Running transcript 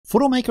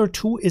Photomaker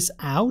 2 is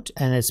out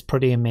and it's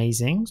pretty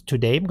amazing.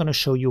 Today I'm going to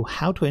show you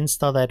how to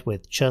install that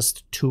with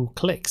just 2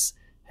 clicks.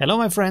 Hello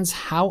my friends,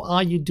 how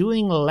are you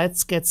doing?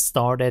 Let's get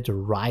started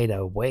right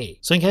away.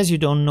 So in case you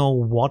don't know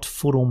what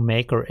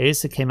Photomaker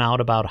is, it came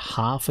out about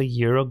half a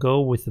year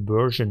ago with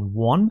version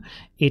 1.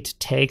 It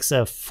takes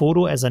a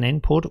photo as an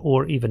input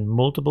or even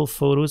multiple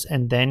photos,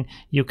 and then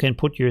you can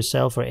put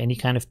yourself or any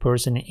kind of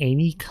person in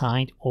any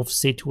kind of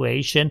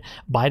situation.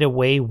 By the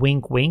way,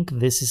 wink wink,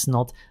 this is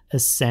not a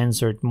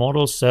censored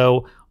model,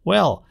 so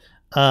well,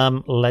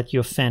 let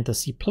your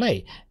fantasy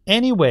play.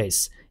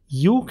 Anyways,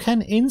 you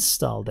can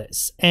install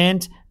this,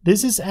 and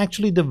this is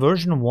actually the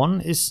version 1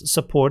 is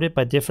supported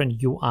by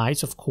different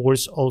UIs, of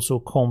course also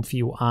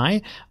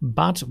ComfyUI,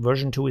 but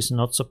version 2 is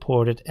not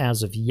supported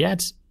as of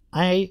yet.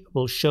 I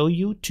will show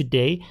you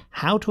today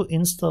how to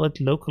install it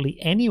locally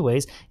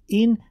anyways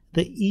in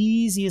the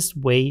easiest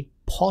way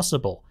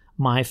possible.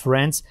 My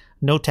friends,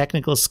 no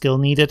technical skill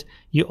needed,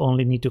 you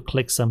only need to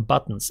click some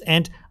buttons.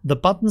 And the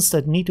buttons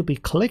that need to be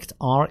clicked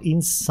are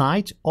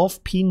inside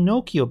of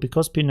Pinocchio,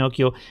 because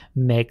Pinocchio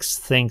makes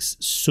things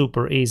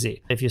super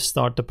easy. If you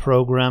start the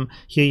program,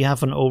 here you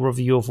have an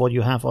overview of what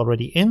you have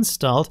already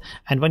installed.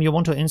 And when you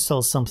want to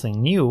install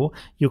something new,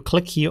 you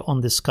click here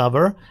on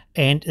Discover,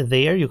 and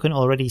there you can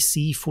already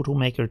see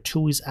Photomaker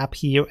 2 is up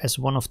here as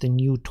one of the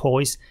new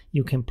toys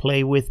you can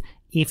play with.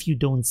 If you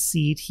don't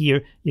see it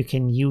here, you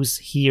can use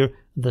here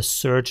the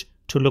search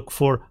to look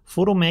for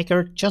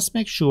Photomaker. Just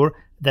make sure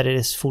that it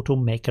is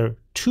Photomaker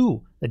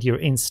 2 that you're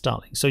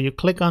installing. So you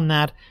click on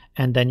that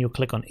and then you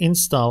click on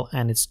install,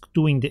 and it's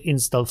doing the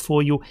install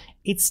for you.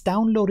 It's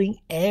downloading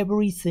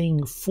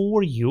everything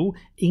for you,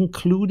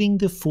 including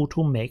the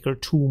Photomaker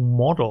 2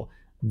 model.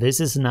 This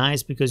is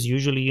nice because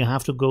usually you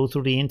have to go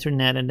through the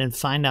internet and then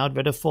find out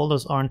where the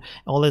folders are and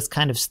all this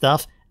kind of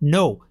stuff.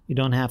 No, you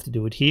don't have to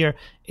do it here.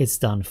 It's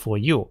done for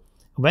you.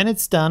 When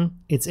it's done,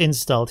 it's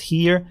installed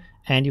here,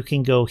 and you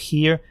can go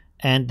here,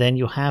 and then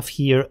you have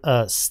here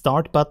a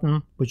start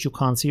button, which you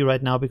can't see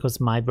right now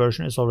because my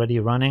version is already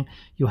running.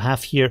 You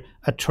have here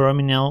a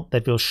terminal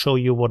that will show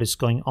you what is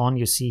going on.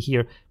 You see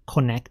here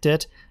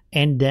connected,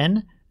 and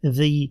then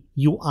the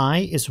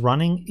UI is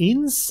running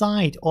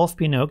inside of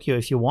Pinocchio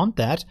if you want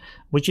that,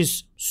 which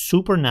is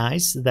super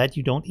nice that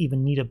you don't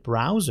even need a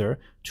browser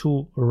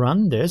to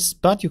run this.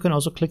 But you can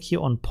also click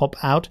here on pop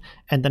out,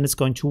 and then it's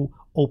going to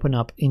open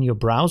up in your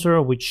browser,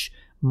 which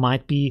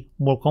might be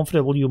more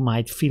comfortable. You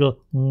might feel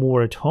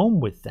more at home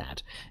with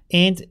that.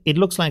 And it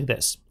looks like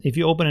this. If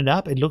you open it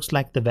up, it looks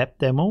like the web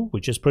demo,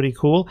 which is pretty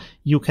cool.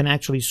 You can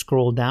actually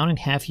scroll down and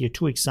have here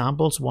 2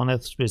 examples. One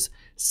is with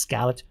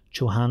Scarlett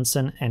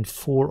Johansson and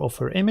 4 of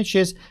her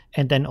images,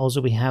 and then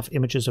also we have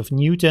images of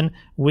Newton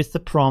with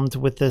the prompt,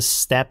 with the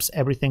steps,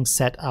 everything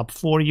set up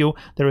for you.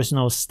 There is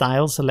no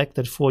style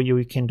selected for you.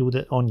 You can do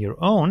that on your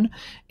own.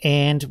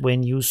 And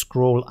when you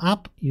scroll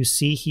up, you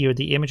see here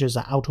the images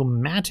are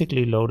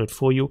automatically loaded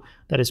for you.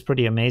 That is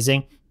pretty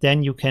amazing.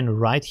 Then you can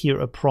write here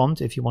a prompt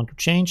if you want to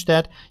change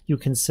that. You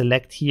can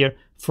select here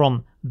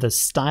from the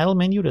style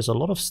menu. There's a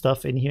lot of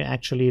stuff in here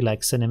actually, like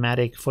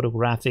cinematic,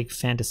 photographic,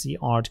 fantasy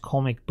art,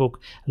 comic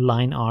book,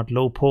 line art,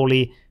 low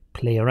poly.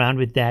 Play around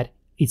with that.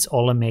 It's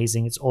all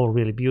amazing. It's all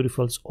really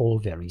beautiful. It's all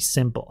very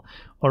simple.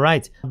 All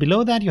right.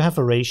 Below that, you have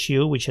a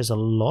ratio, which has a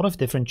lot of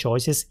different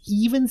choices,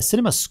 even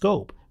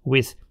CinemaScope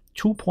with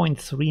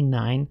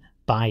 2.39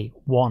 by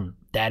 1.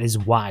 That is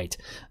wide.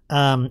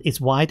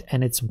 It's wide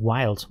and it's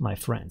wild, my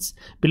friends.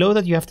 Below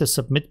that, you have the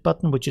submit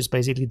button, which is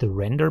basically the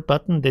render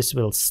button. This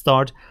will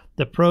start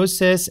the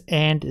process,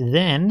 and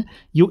then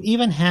you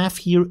even have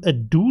here a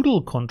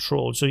doodle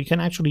control, so you can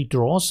actually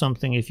draw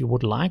something if you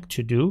would like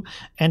to do.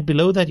 And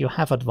below that, you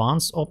have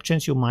advanced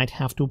options. You might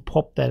have to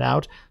pop that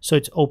out, so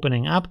it's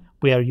opening up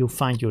where you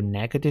find your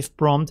negative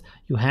prompt.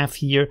 You have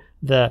here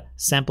the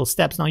sample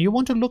steps. Now you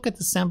want to look at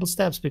the sample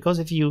steps, because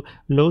if you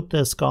load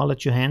the Scarlett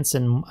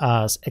Johansson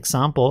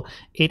example,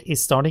 it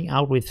is starting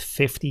out with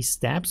 50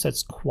 steps.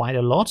 That's quite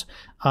a lot.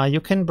 You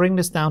can bring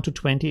this down to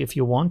 20 if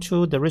you want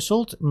to. The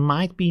result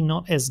might be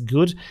not as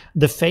good.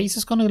 The face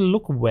is going to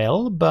look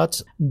well,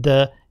 but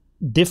the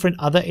different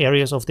other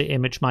areas of the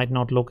image might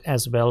not look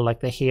as well, like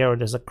the hair, or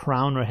there's a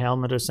crown or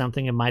helmet or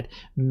something. It might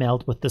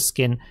melt with the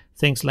skin,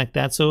 things like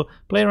that. So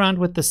play around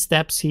with the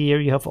steps here.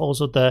 You have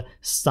also the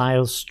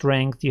style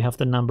strength. You have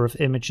the number of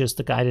images,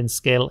 the guidance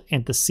scale,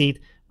 and the seed,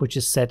 which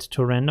is set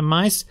to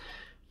randomize.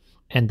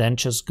 And then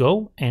just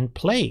go and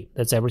play.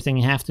 That's everything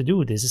you have to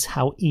do. This is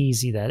how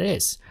easy that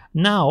is.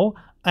 Now,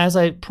 as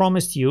I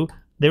promised you,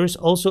 there is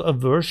also a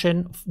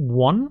version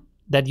 1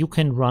 that you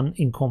can run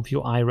in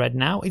ComfyUI right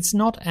now. It's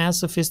not as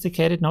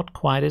sophisticated, not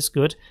quite as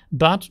good,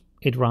 but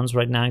it runs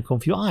right now in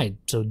ComfyUI.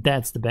 So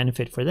that's the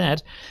benefit for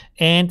that.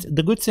 And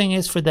the good thing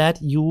is for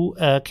that, you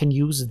can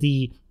use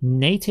the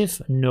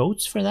native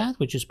nodes for that,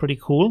 which is pretty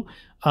cool.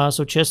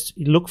 So just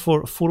look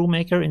for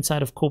Photomaker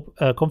inside of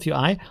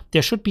ComfyUI.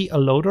 There should be a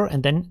loader,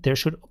 and then there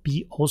should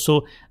be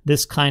also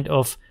this kind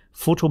of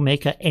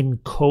Photomaker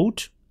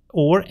encode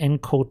or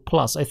Encode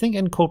Plus. I think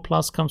Encode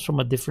Plus comes from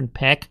a different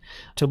pack,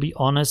 to be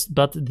honest,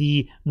 but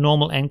the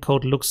normal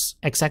encode looks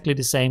exactly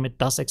the same. It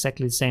does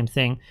exactly the same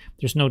thing.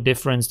 There's no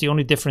difference. The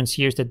only difference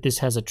here is that this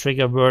has a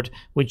trigger word,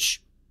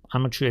 which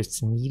I'm not sure if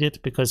it's needed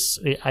because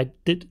I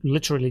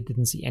literally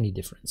didn't see any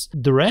difference.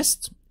 The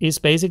rest is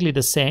basically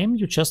the same.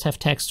 You just have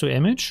text to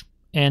image,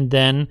 and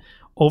then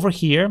over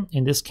here,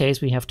 in this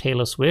case, we have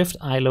Taylor Swift.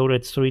 I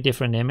loaded 3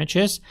 different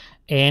images.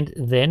 And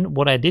then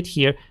what I did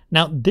here,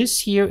 now this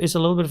here is a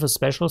little bit of a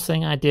special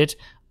thing I did.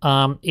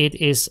 It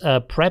is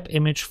a prep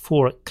image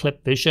for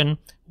Clip Vision.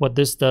 What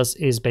this does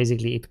is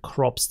basically it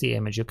crops the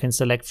image. You can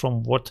select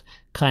from what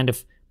kind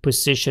of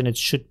position it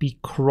should be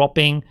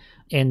cropping.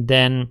 And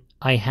then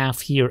I have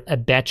here a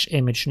batch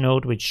image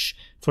node, which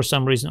for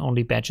some reason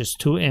only batches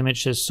 2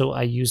 images. So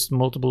I used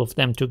multiple of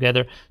them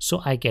together.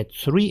 So I get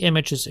 3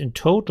 images in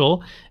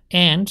total.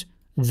 And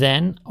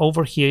then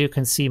over here, you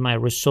can see my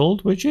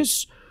result, which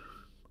is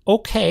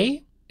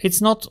okay.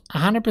 It's not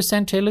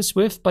 100% Taylor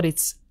Swift, but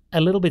it's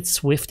a little bit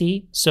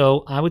Swifty.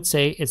 So I would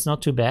say it's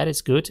not too bad.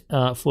 It's good.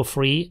 For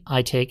free,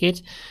 I take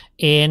it.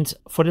 And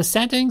for the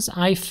settings,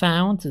 I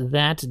found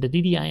that the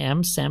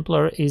DDIM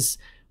sampler is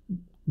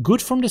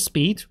good from the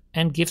speed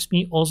and gives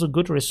me also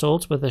good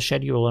results with the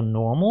scheduler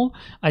normal.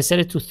 I set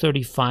it to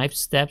 35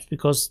 steps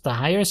because the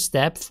higher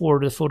step for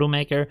the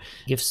Photomaker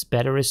gives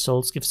better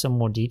results, gives some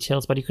more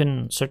details, but you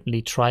can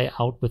certainly try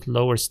out with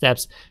lower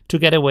steps to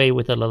get away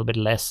with a little bit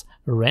less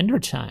render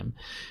time.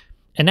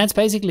 And that's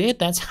basically it.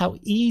 That's how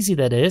easy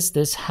that is.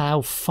 That's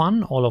how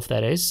fun all of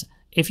that is.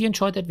 If you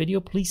enjoyed that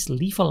video, please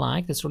leave a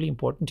like. That's really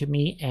important to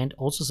me. And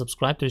also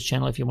subscribe to this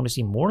channel if you want to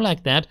see more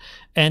like that.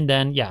 And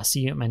then, yeah,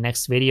 see you in my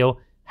next video.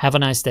 Have a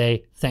nice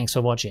day. Thanks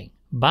for watching.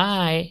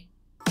 Bye.